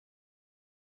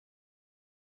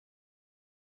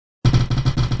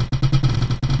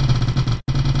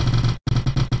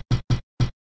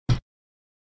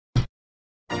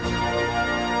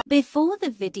Before the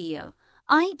video,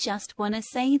 I just wanna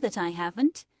say that I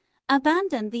haven't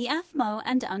abandoned the AFMO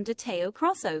and Undertale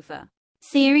crossover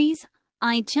series.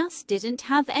 I just didn't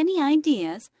have any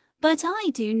ideas, but I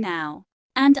do now,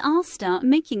 and I'll start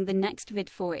making the next vid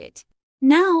for it.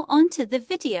 Now onto the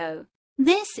video.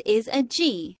 This is a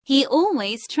G. He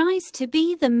always tries to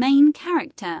be the main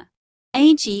character.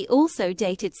 AG also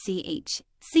dated CH,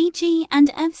 CG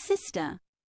and F's sister.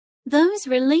 Those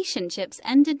relationships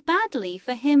ended badly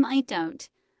for him. I don't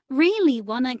really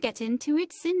wanna get into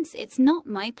it since it's not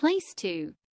my place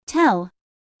to tell.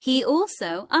 He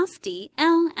also asked E,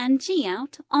 L and G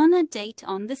out on a date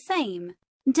on the same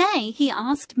day. He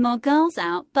asked more girls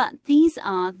out, but these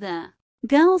are the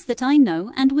girls that I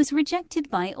know, and was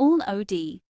rejected by all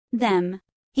them.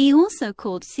 He also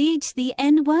called CH the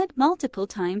N-word multiple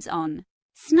times on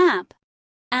Snap.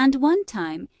 And one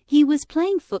time, he was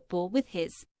playing football with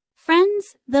his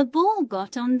friends. The ball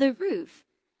got on the roof,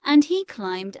 and he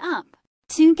climbed up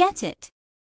to get it.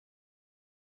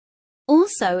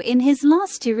 Also, in his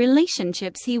last 2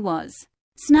 relationships, he was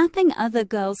snapping other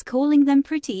girls, calling them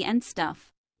pretty and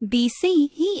stuff. BC,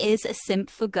 he is a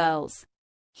simp for girls.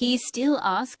 He still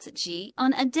asks G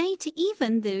on a date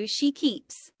even though she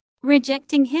keeps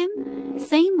rejecting him.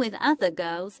 Same with other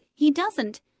girls. He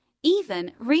doesn't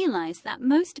even realize that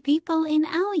most people in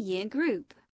our year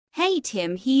group hate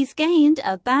him. He's gained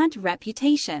a bad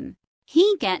reputation.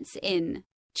 He gets in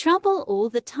trouble all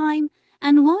the time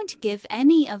and won't give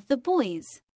any of the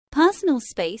boys personal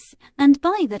space, and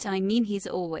by that I mean he's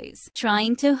always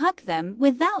trying to hug them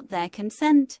without their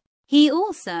consent. He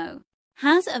also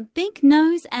has a big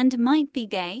nose and might be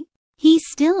gay. He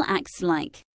still acts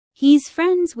like he's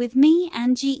friends with me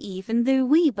and G even though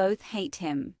we both hate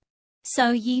him.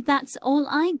 So that's all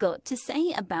I got to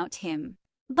say about him.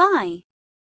 Bye.